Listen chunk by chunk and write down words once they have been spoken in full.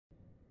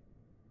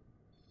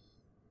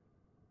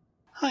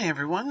Hi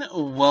everyone,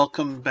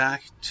 welcome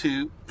back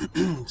to,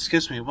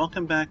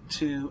 welcome back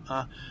to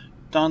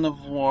Dawn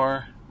of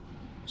War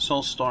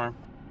Soulstorm.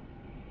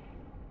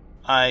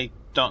 I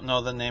don't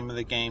know the name of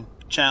the game.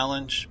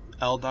 Challenge,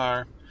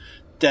 Eldar,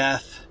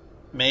 Death,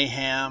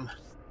 Mayhem.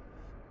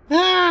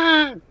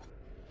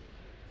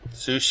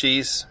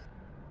 Sushis.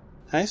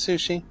 Hi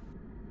Sushi.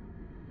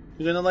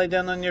 You gonna lay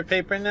down on your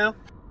paper now?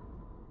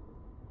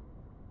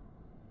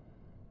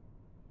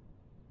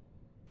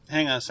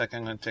 Hang on a second,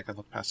 I'm gonna take a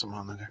look past the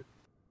monitor.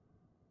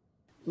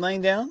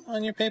 Lying down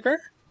on your paper?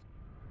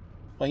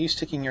 Why are you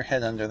sticking your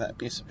head under that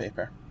piece of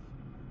paper?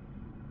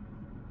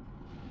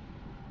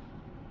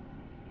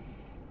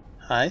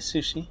 Hi,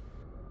 Sushi.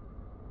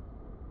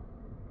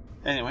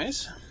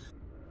 Anyways.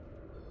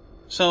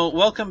 So,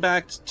 welcome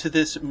back to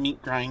this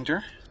meat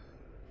grinder.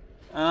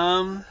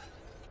 I'm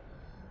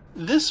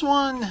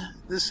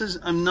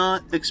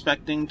not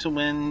expecting to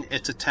win.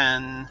 It's a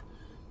 10,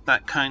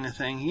 that kind of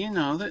thing. You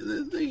know,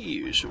 the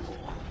usual.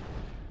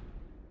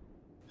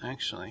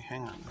 Actually,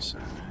 hang on a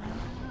second.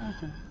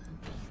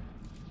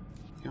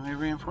 Can we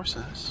reinforce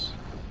this?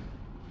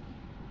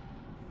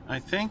 I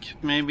think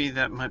maybe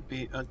that might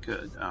be a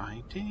good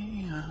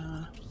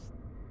idea.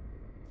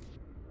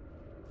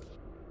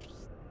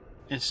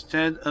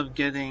 Instead of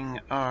getting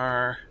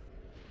our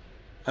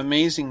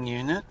amazing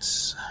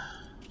units,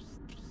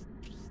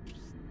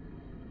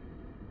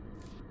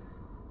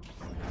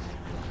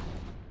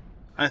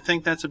 I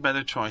think that's a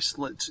better choice.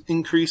 Let's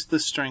increase the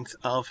strength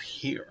of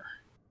here.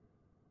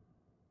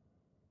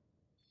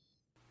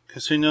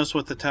 Because who knows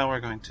what the tower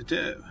are going to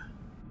do.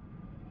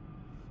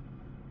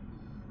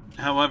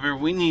 However,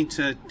 we need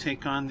to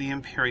take on the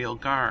Imperial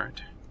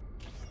Guard.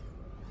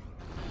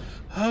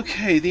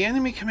 Okay, the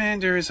enemy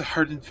commander is a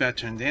hardened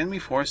veteran. The enemy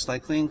force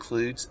likely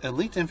includes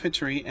elite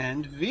infantry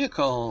and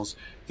vehicles.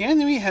 The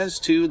enemy has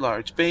 2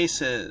 large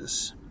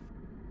bases.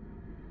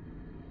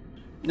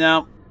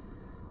 Now,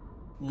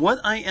 what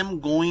I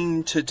am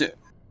going to do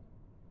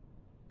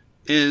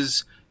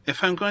is,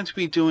 if I'm going to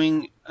be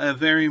doing a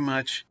very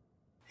much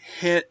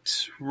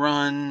hit,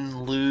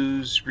 run,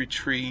 lose,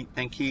 retreat,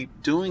 and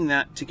keep doing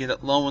that to get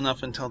it low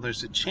enough until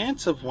there's a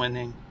chance of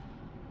winning,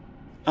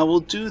 I will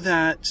do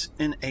that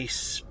in a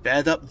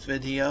sped up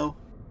video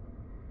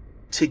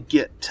to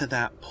get to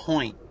that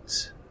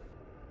point.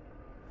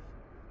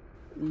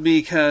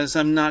 Because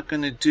I'm not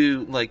going to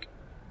do 10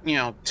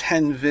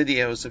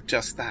 videos of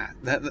just that.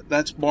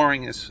 That's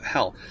boring as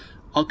hell.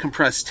 I'll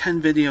compress 10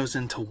 videos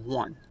into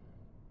one.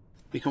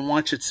 You can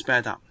watch it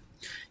sped up.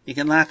 You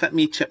can laugh at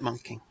me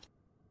chipmunking.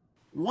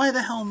 Why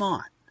the hell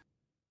not?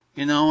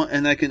 You know,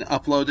 and I can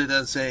upload it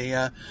as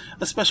a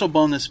special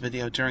bonus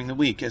video during the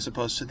week as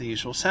opposed to the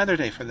usual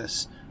Saturday for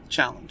this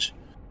challenge.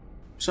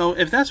 So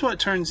if that's what it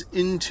turns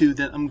into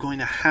that I'm going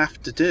to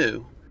have to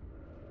do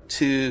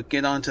to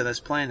get onto this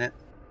planet,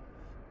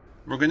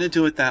 we're going to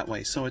do it that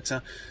way. So it's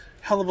a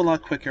hell of a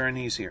lot quicker and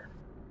easier.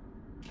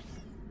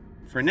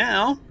 For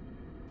now,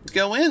 let's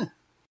go in.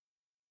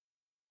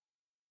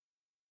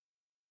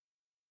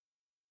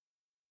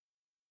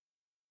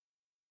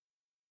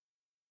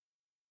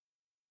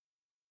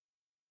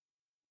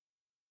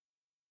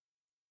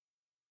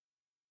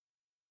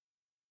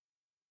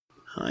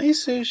 Hi,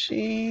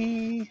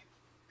 Sushi.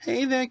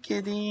 Hey there,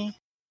 kitty.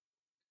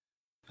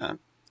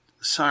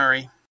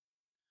 Sorry.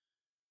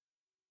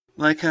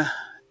 Like a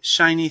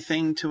shiny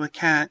thing to a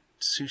cat,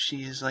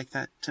 Sushi is like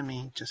that to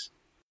me. Just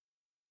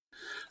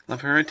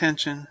love her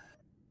attention.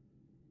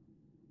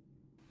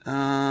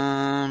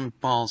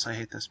 Balls. I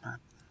hate this map.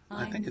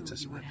 I think it's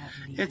this map.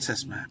 It's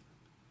this map.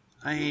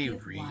 I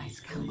really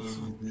hate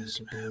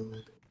this map.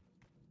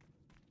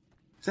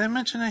 Did I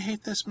mention I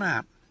hate this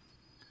map?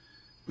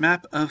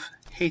 Map of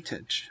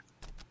hatage.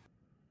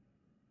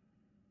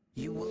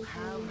 You will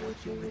have what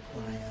you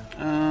require.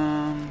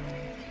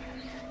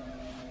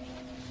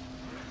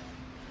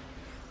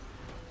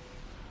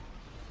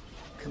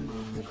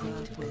 Command the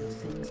crowd build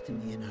things to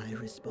me and I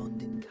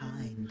respond in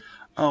kind.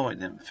 Oh, I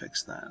didn't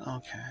fix that.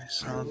 Okay,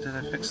 so did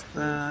I fix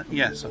that?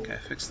 Yes, okay, I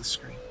fixed the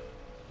screen.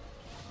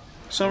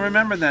 So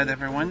remember that,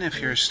 everyone, if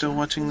you're still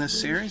watching this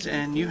series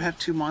and you have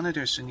 2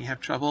 monitors and you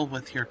have trouble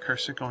with your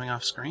cursor going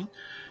off screen,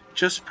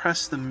 just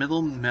press the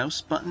middle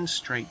mouse button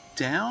straight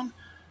down,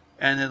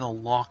 and it'll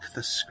lock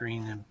the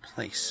screen in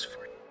place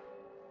for you.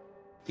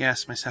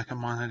 Yes, my second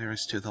monitor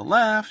is to the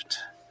left.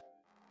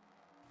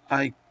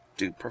 I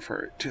do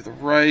prefer it to the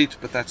right,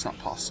 but that's not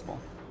possible.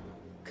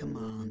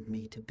 Command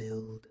me to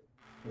build.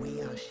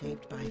 We are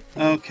shaped by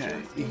fate.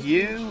 Okay,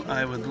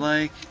 I would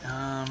like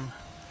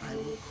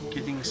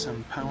getting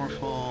some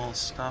powerful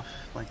stuff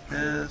like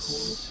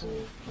this.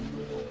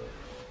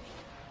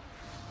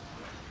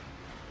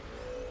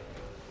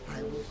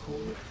 I will call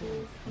it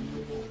forth from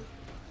the wall.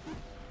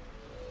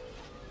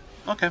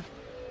 Okay.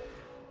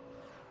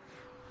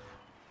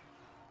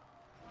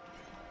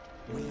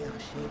 We are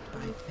shaped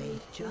by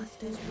fate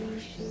just as we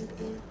shape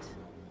it.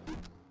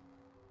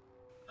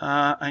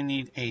 I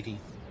need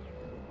 80.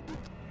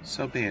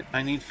 So be it.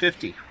 I need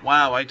 50.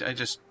 Wow, I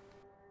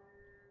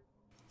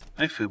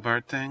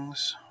foobarred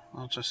things.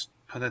 I'll just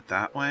put it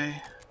that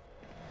way.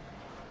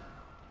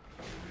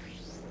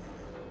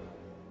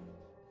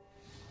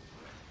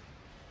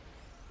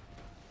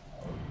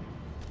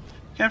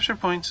 Capture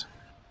points.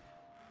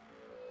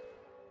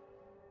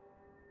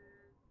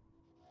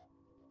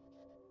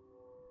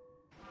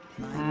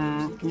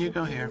 You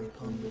go here.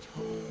 Upon which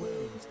whole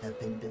worlds have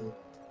been built.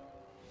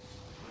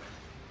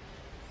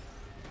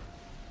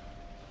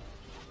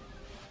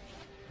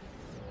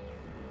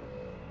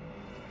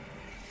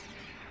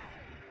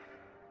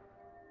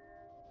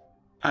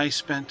 I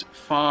spent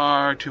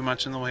far too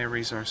much in the way of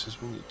resources.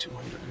 We need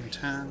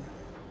 210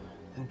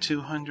 and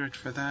 200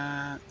 for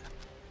that.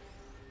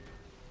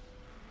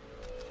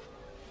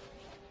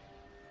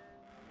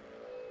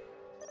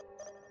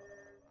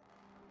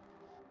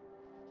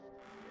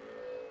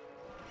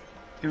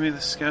 Give me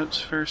the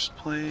scouts first,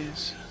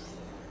 please.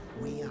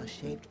 We are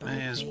shaped by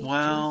May as fate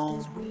well.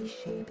 just as we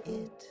shape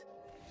it.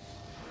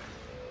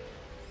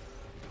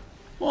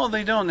 Well,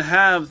 they don't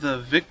have the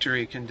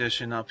victory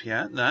condition up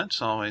yet.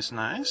 That's always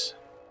nice.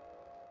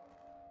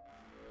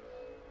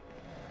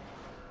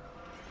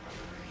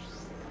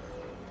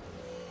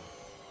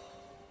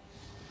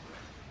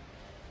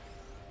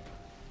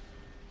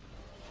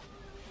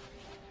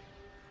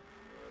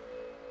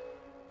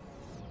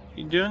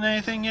 You doing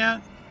anything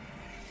yet?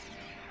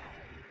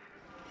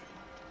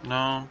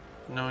 No,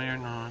 no, you're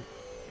not.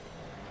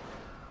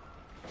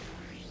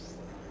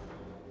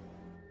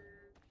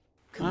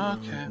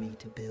 Okay. Me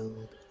to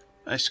build.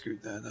 I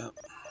screwed that up.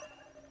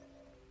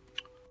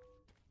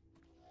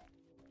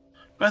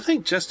 But I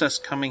think just us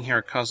coming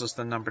here causes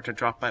the number to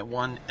drop by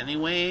 1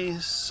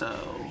 anyways,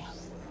 so...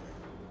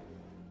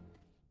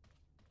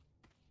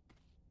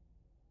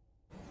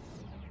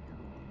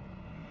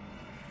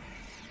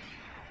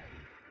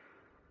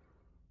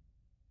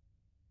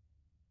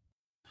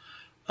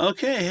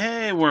 Okay,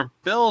 hey, we're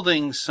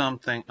building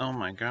something. Oh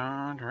my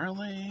god,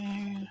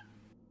 really?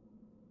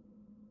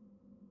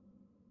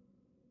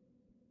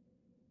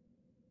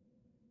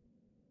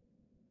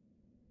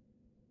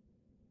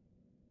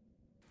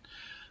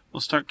 We'll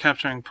start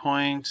capturing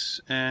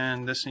points,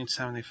 and this needs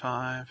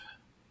 75.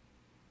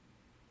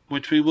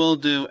 Which we will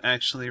do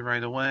actually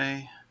right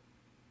away.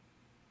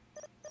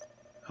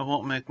 It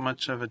won't make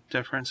much of a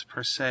difference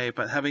per se,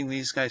 but having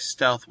these guys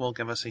stealth will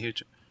give us a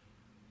huge...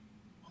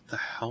 What the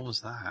hell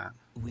was that?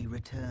 We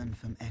return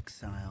from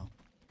exile.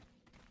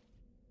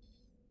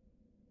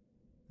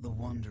 The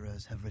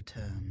wanderers have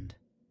returned.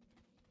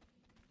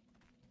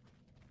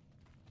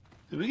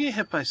 Did we get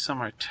hit by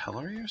some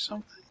artillery or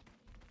something?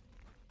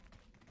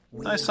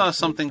 I saw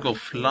something go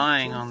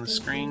flying on the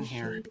screen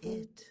here.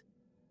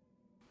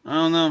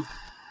 Oh no.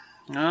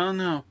 Oh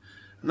no.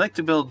 I'd like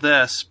to build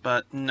this,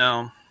 but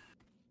no.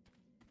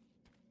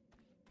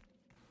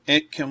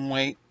 It can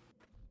wait.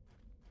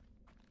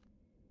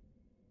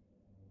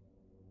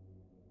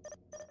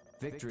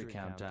 Victory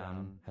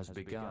countdown has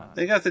begun.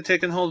 They got the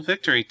take and hold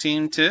victory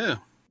team too.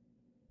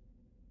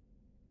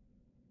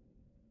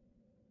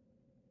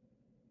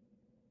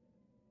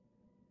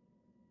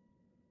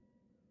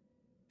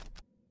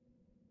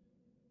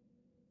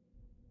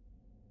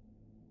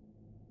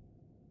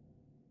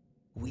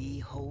 We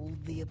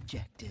hold the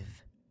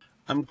objective.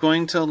 I'm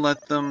going to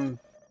let them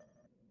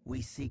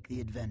We seek the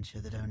adventure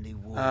that only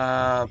war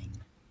can bring.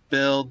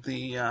 build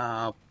the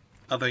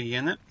other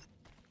unit.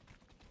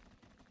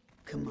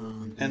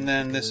 Command And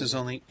then this is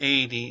only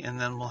 80,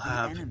 and then we'll the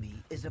have... enemy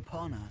is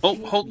upon us. Oh,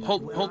 hold. The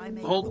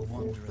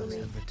wanderers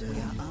have returned.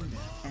 We are under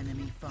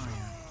enemy fire.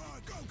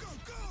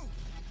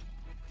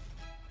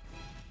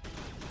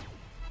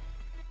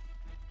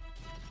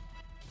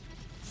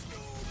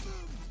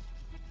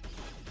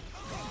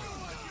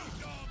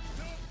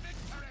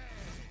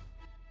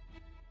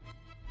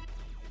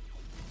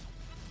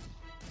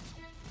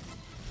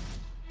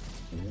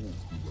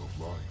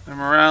 The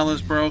morale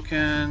is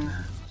broken.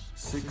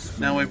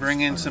 Now we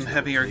bring in some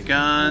heavier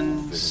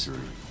guns.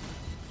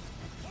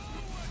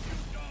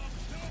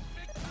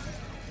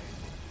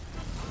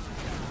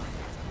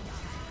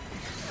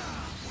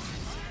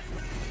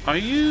 Are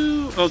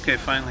you... Okay,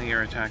 finally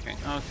you're attacking.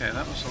 Okay,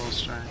 that was a little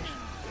strange.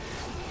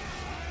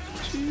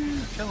 Did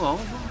you kill all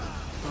of them?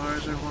 Or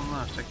is there one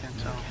left? I can't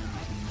tell.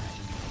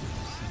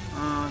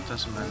 Oh, it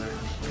doesn't matter.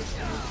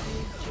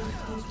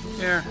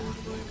 Here,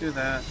 do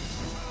that.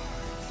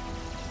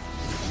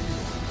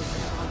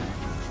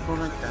 Go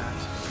like that.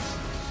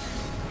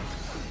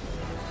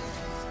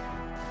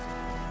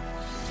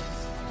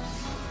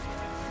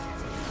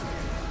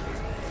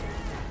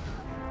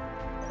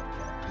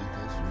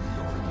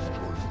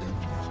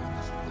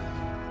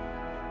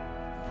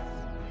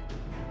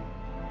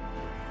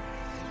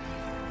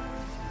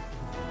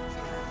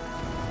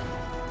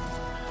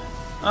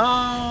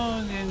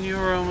 Oh, and you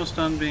were almost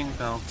done being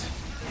built.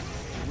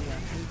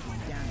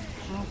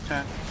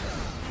 Okay.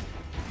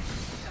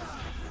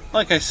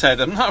 Like I said,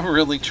 I'm not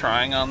really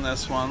trying on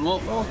this one.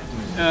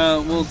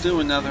 We'll do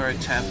another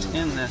attempt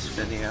in this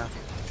video.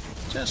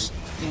 Just,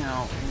 you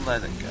know,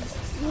 let it go.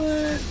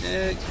 Let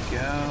it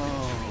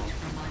go.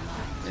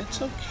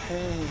 It's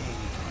okay.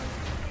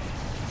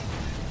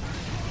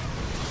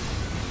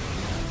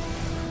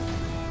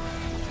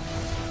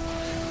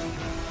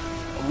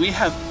 We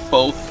have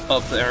both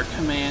of their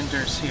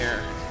commanders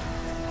here.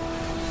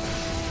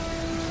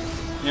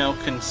 You know,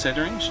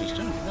 considering she's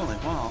doing really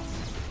well.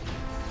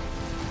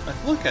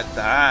 Like, look at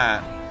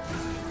that.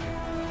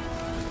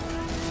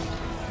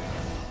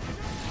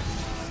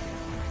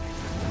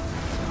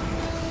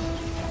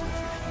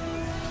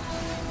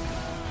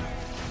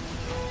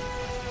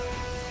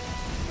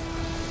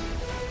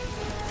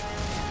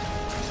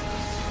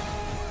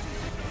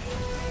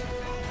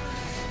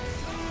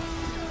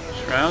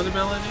 Shroud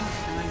ability?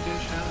 Can I do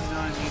shroud? No,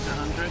 I need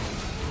 100.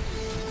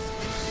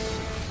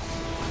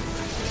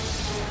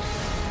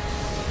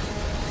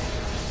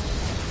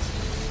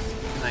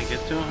 Can I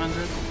get to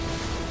 100?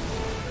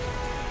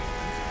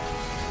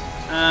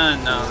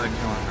 No, they're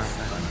killing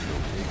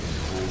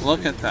her.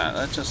 Look at that.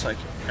 That's just like,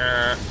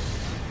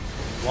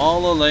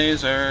 wall of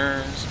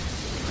lasers.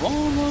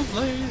 Wall of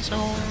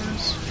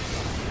lasers.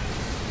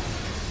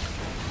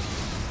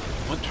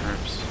 What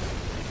troops?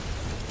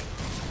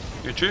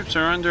 Your troops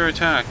are under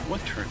attack.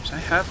 What troops? I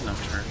have no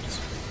troops.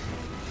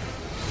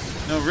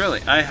 No,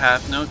 really, I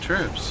have no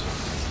troops.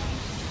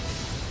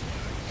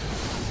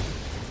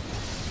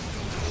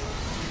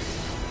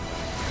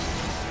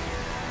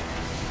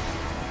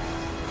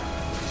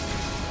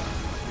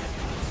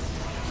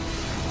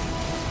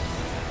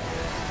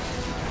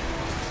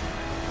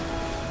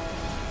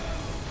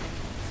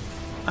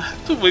 I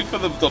have to wait for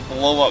them to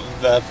blow up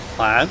the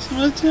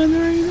plasma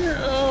generator?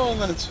 Oh,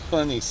 that's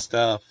funny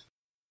stuff.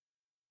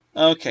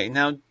 Okay,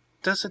 now,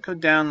 does it go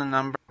down a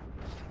number?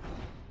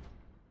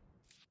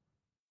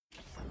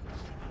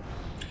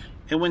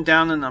 It went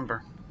down a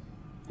number.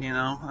 You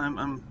know,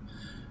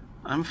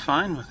 I'm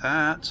fine with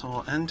that. So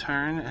we'll end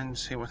turn and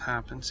see what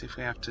happens. See if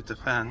we have to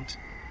defend.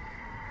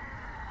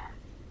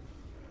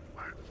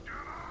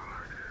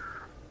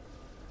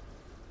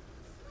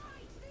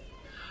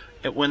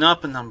 It went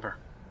up a number.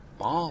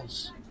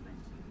 Balls.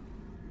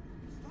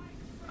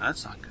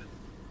 That's not good.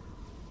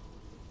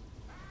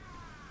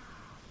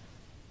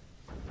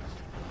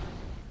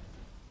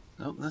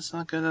 Nope, that's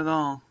not good at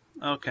all.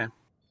 Okay.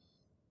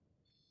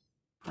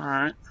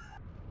 Alright.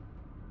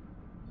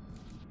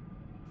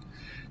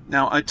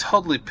 Now, I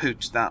totally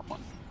pooched that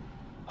one.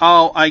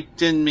 Oh, I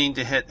didn't mean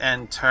to hit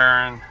end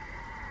turn.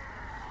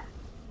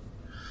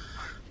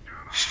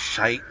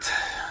 Shite.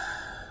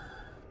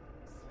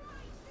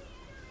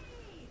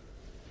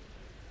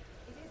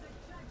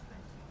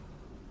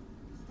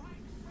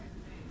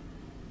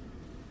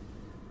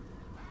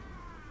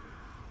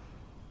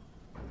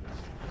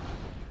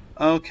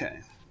 Okay.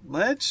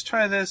 Let's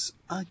try this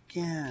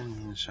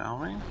again, shall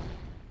we?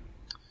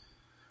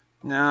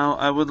 Now,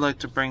 I would like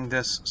to bring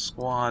this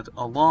squad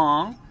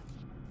along.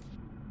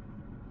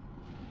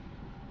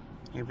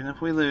 Even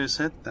if we lose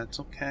it, that's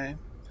okay.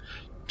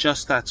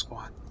 Just that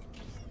squad.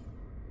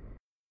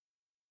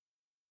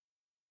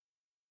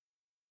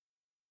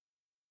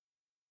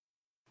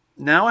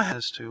 Now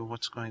as to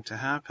what's going to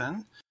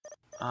happen.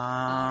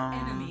 Our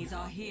enemies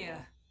are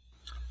here.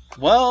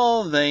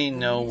 Well, they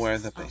know where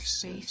the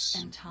base is.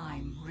 And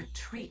time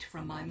retreat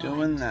from my Doing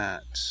mind.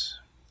 that.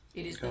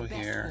 It is Go the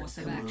best here. course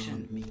of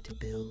action. Me to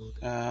build.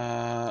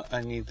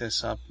 I need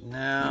this up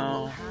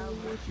now.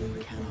 You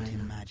cannot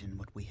imagine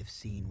what we have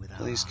seen with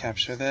Please our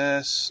capture eyes.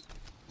 this.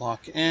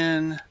 Lock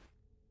in.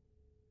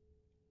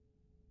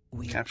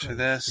 We Capture approach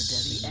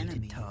this. The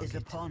enemy is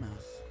upon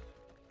us.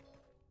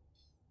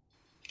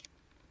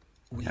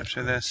 We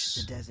Capture approach this.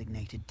 The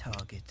designated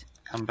target.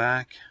 Come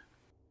back.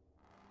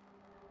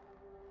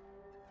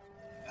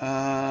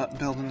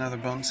 Build another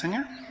Bone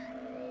Singer.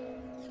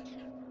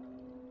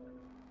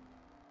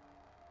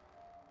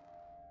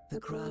 The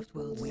craft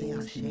will we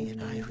are shaped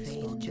by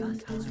fate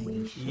just as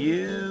we shape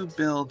You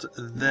build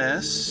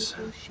this.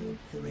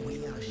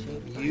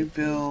 You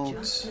build.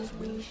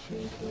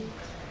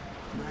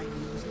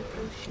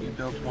 You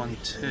build 1,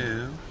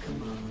 2.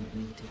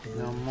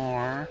 No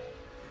more.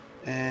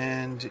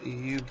 And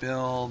you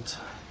build.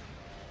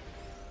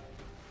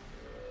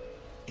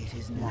 It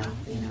is now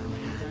in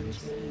our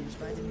hands, changed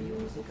by the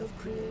music of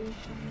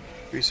creation.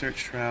 Research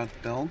Shroud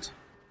build.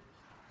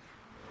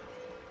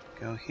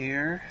 Go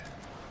here.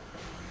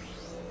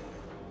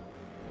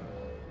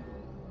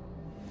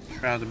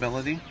 Shroud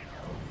ability.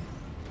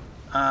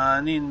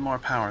 I need more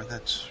power.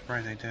 That's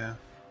right, I do.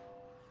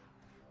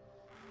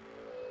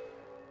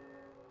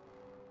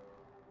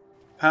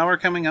 Power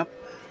coming up,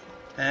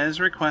 as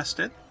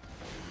requested.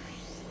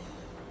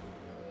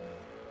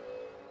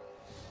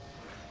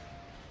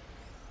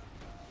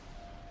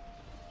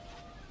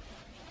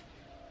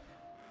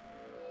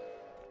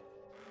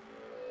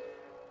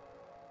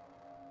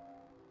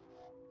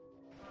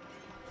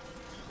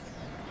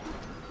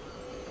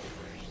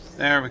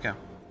 There we go.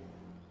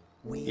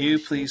 You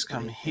please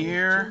come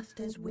here. Just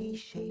as we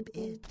shape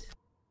it.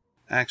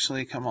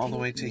 Actually, come all the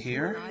way to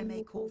here. I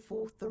may call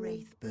forth the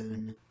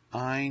Wraithbone.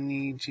 I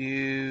need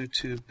you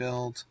to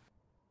build.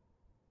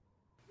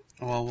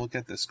 Well, we'll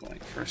get this going.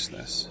 First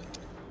this.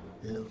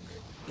 Look,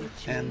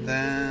 And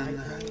then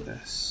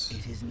this.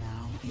 it is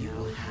now in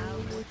our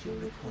hands. What you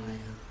require.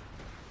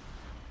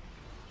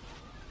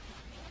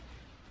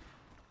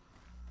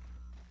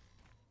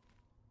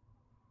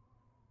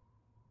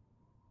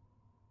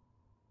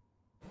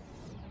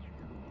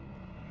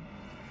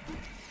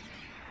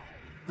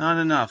 Not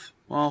enough.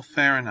 Well,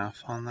 fair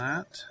enough on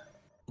that.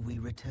 We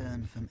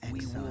return from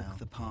exile. We walk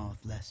the path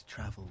less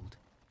traveled.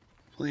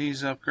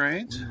 Please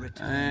upgrade. We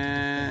return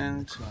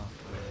And to defend the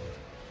craft world.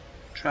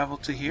 travel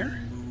to here.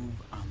 We move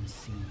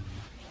unseen.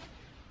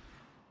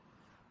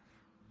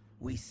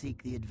 We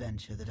seek the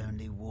adventure that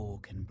only war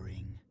can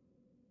bring.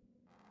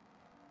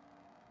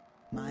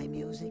 My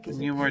music is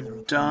When a you are pillar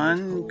upon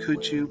done, which could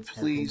whole you worlds have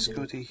please been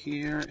go built. to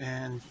here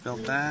and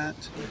build that?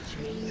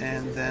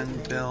 And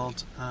then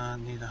build,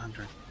 need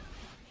 100.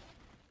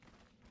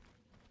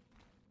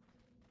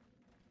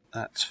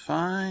 That's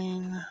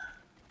fine.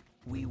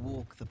 We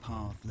walk the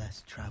path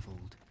less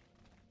traveled.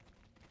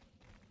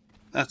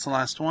 That's the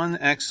last one.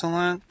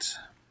 Excellent.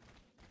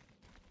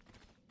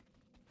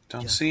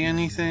 Don't Just see move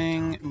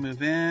anything. target.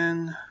 Move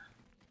in.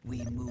 We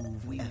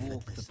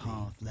walk the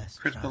path less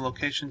Critical traveled.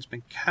 location's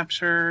been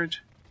captured.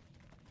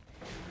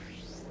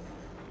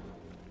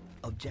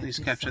 Objective Please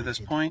capture this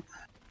sighted. point.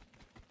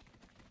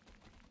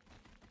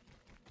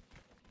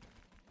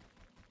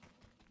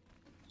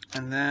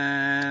 And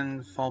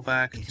then fall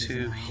back It is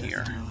to now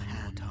here. in our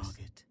hands.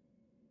 Target.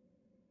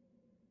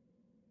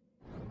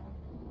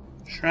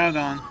 Shroud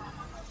on.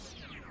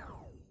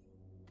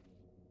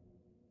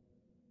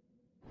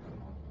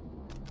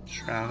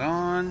 Shroud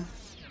on.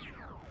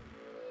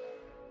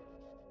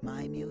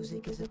 My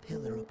music is a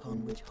pillar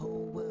upon which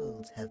whole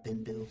worlds have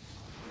been built.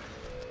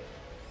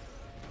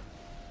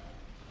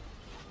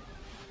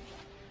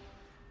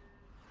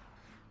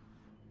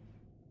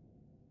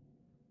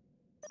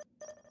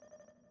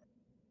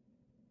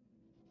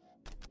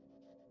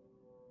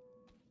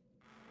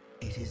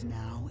 It is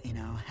now in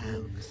our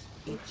hands.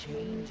 It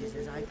changes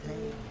as I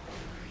play.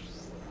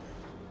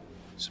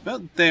 It's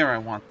about there I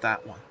want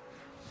that one.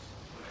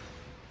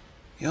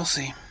 You'll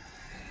see.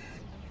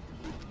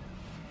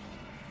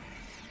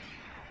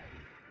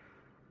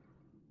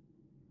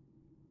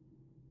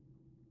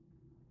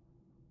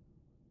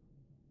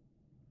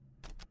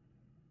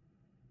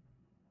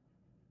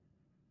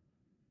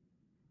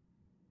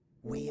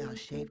 We are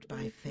shaped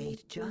by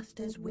fate just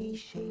as we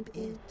shape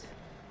it.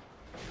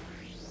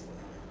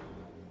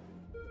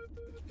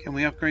 Can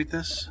we upgrade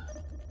this?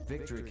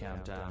 Victory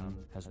countdown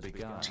has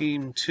begun.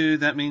 Team 2,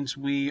 that means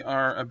we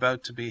are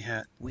about to be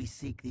hit. We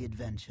seek the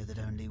adventure that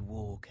only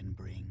war can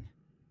bring.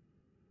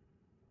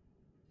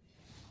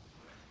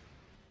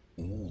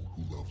 All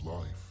who love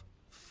life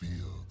fear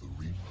the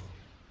Reaper.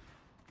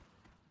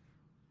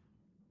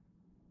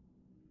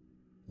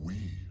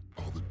 We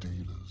are the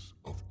dealers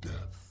of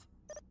death.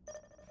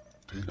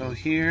 Take Go us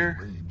here.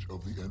 within range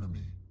of the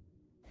enemy.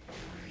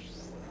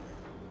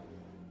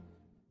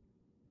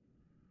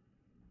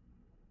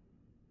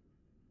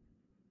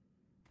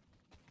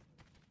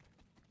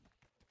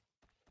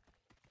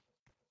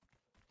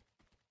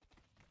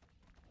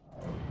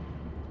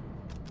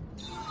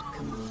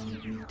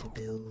 Command me to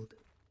build.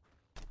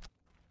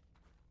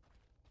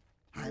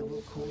 I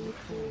will call it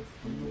forth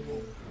from the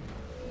wall.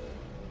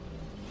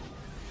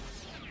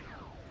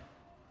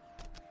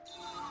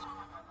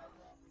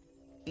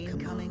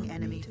 Incoming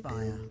enemy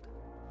fire.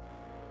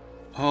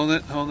 Hold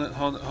it, hold it,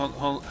 hold it, hold it,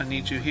 hold it. I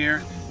need you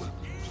here.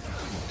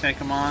 Take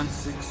him on.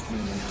 6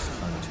 minutes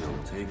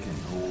until taking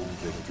hold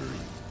victory.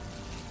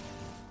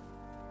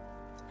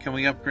 Can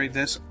we upgrade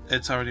this?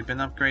 It's already been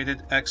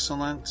upgraded.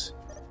 Excellent.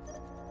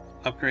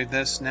 Upgrade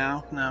this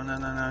now. No, no,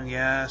 no, no.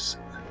 Yes.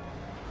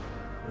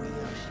 We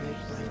are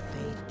shaped by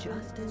fate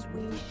just as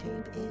we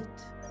shape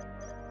it.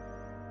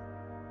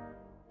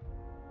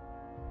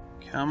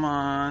 Come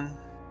on.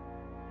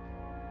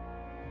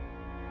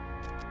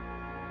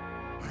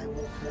 I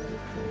will call it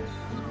forth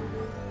from the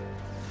wall.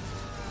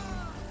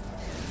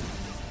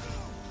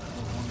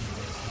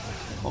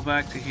 Pull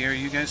back to here.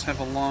 You guys have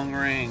a long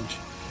range.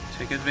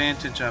 Take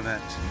advantage of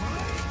it.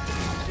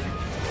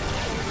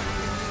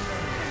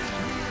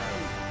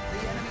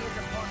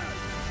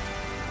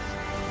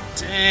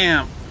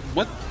 Damn.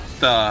 What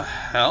the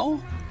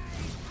hell?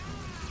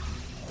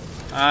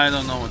 I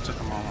don't know what took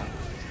them all out.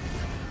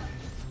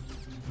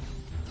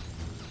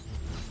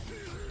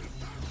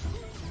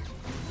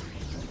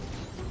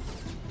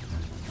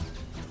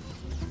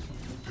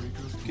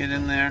 Get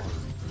in there.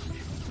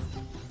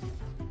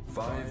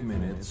 5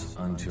 minutes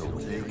until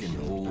taking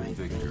hold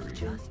victory.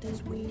 Just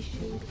as we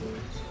shape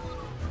it.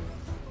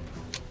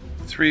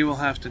 3 will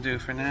have to do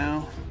for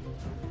now.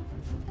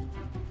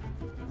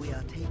 We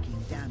are taking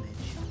damage.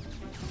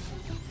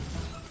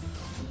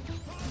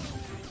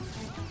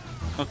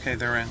 Okay,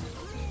 they're in.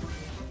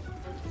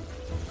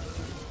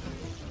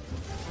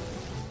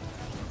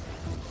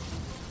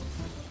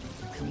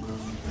 Command.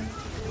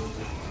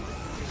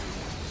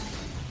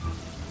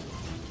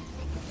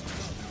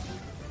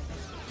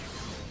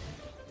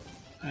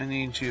 I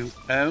need you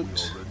out.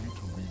 We are ready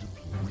to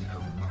redeploy. We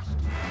have mastered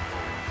the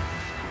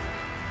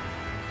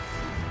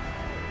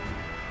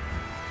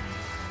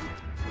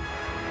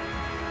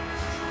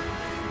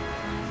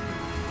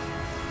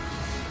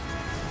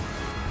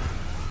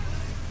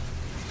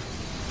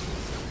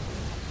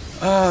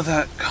Oh,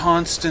 that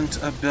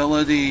constant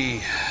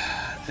ability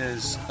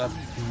is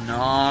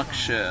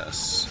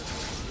obnoxious.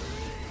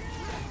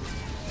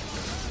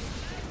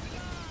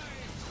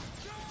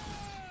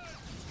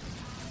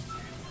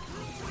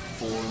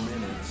 4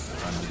 minutes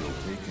until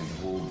take and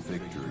hold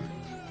victory.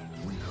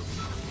 We have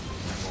not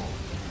fought.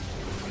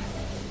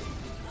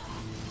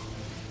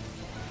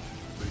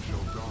 They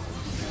shall die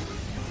before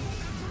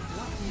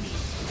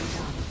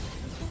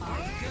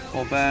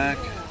Pull back.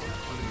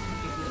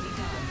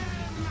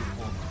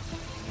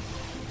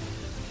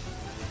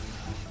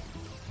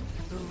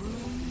 The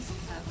runes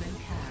have been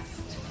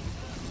cast.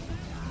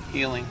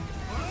 Healing.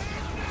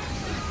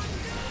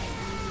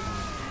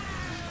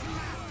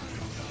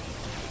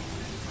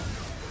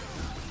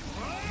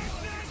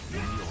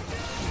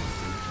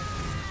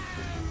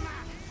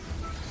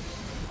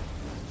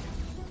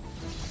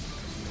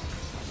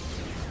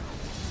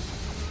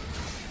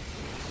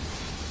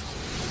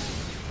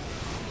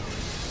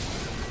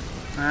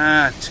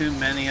 Ah, too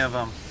many of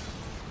them.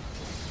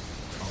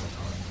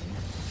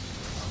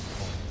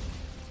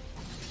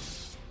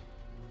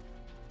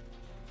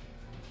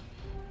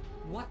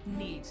 What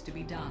needs to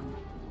be done?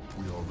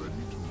 we are ready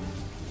to rule.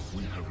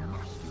 We have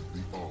mastered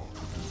the art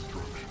of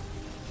destruction.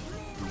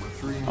 There are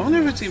 3 I wonder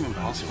if it's even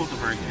possible to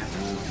break it.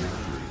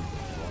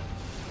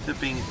 It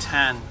being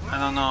 10. I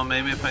don't know,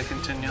 maybe if I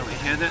continually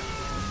hit it.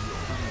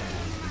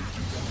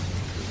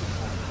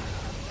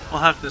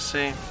 We'll have to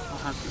see. We'll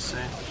have to see.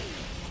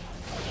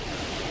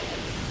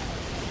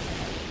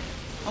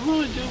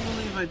 Although I do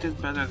believe I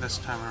did better this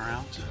time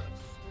around.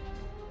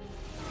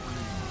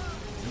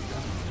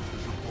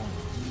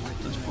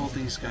 Let's pull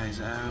these guys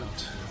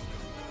out.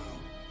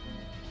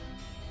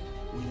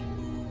 We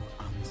move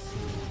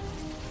unseen.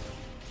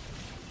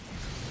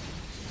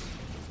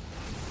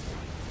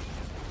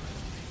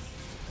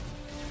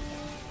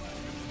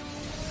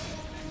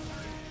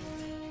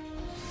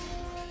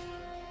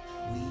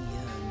 We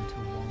yearn to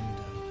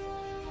wander.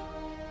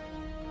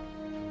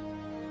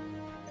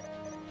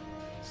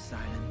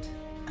 Silent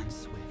and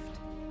swift.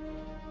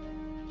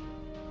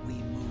 We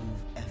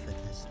move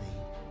effortlessly.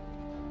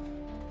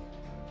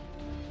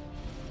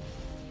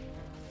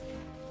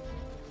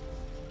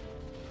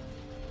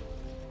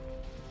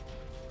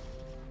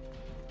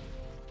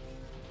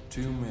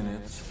 Two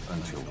minutes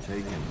until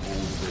take and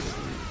hold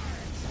victory.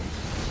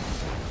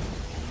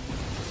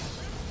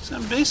 So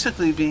I'm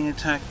basically being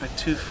attacked by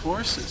 2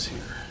 forces here.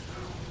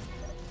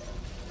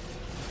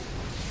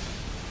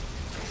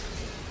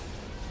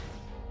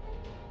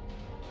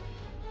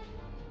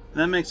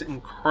 That makes it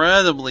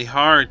incredibly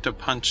hard to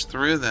punch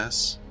through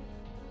this.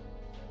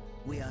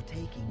 We are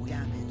taking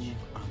damage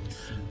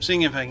unseen. I'm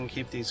seeing if I can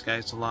keep these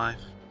guys alive.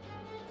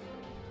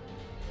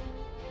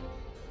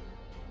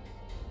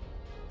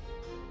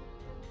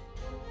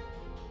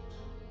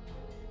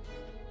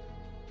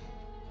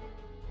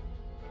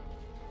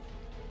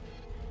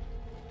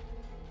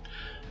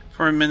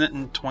 For a minute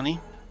and 20.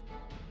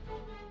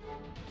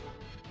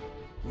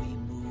 We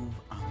move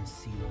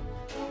unseen.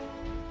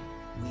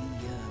 We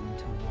yearn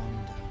to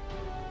wander.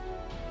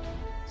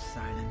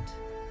 Silent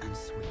and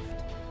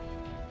swift.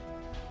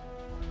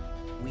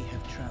 We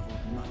have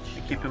traveled much.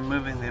 I keep them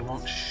moving, they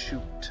won't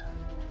shoot.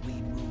 We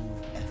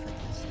move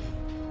effortlessly.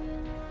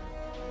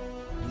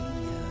 We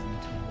yearn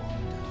to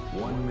wander.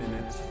 1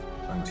 minute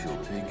until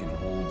take and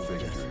hold Just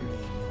victory.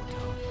 name your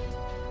target.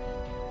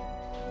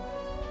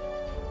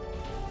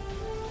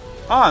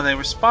 Ah, they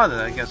were spotted.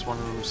 I guess one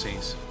of them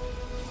sees.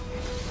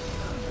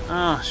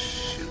 Oh,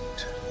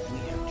 shoot. We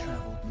have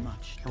traveled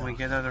much. Can we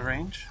get out of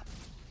range?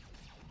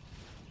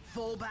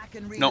 Fall back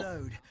and Nope.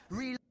 reload.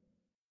 Reload.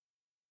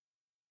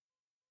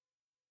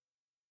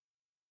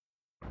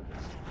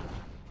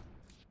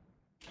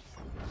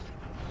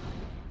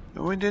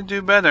 But we did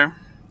do better.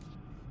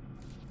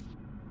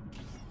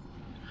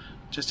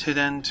 Just hit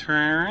end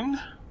turn.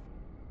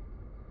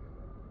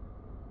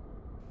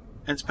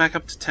 It's back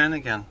up to 10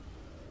 again.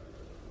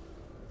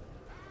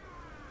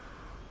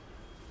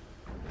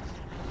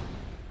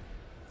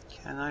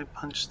 Can I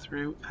punch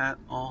through at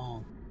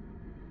all?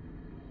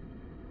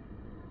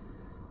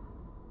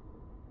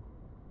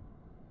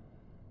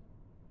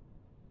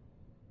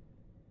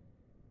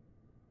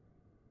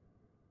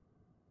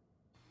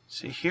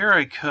 See, here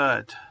I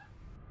could.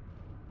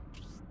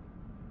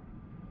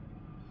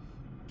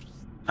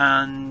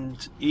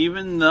 And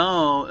even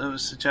though it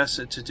was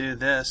suggested to do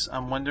this,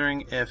 I'm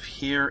wondering if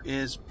here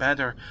is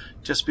better,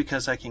 just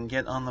because I can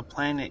get on the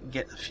planet,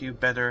 get a few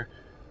better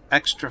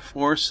extra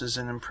forces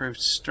and improved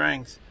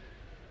strength,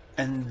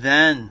 and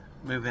then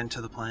move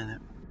into the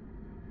planet.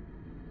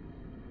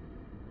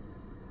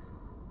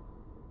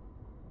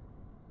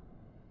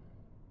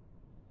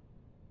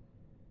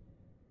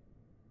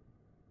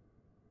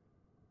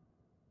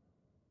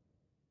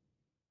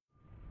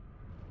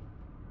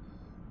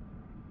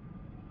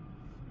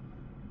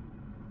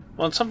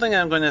 Well, it's something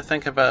I'm going to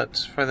think about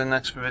for the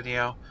next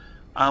video.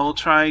 I will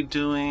try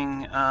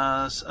doing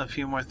a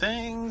few more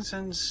things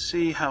and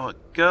see how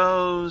it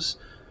goes.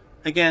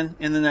 Again,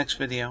 in the next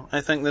video.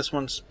 I think this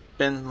one's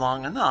been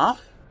long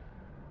enough.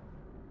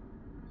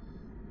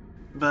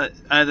 But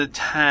at a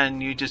 10,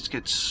 you just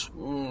get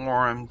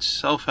swarmed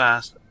so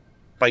fast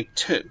by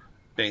 2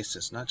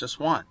 bases, not just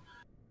 1.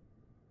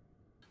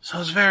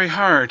 So it's very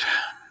hard.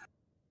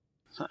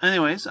 So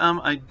anyways,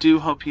 I do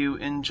hope you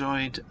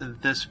enjoyed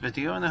this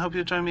video, and I hope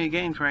you'll join me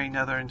again for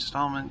another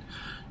installment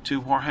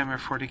to Warhammer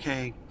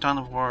 40K Dawn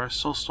of War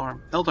Soulstorm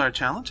Eldar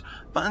Challenge.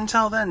 But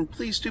until then,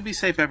 please do be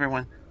safe,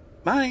 everyone.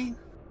 Bye!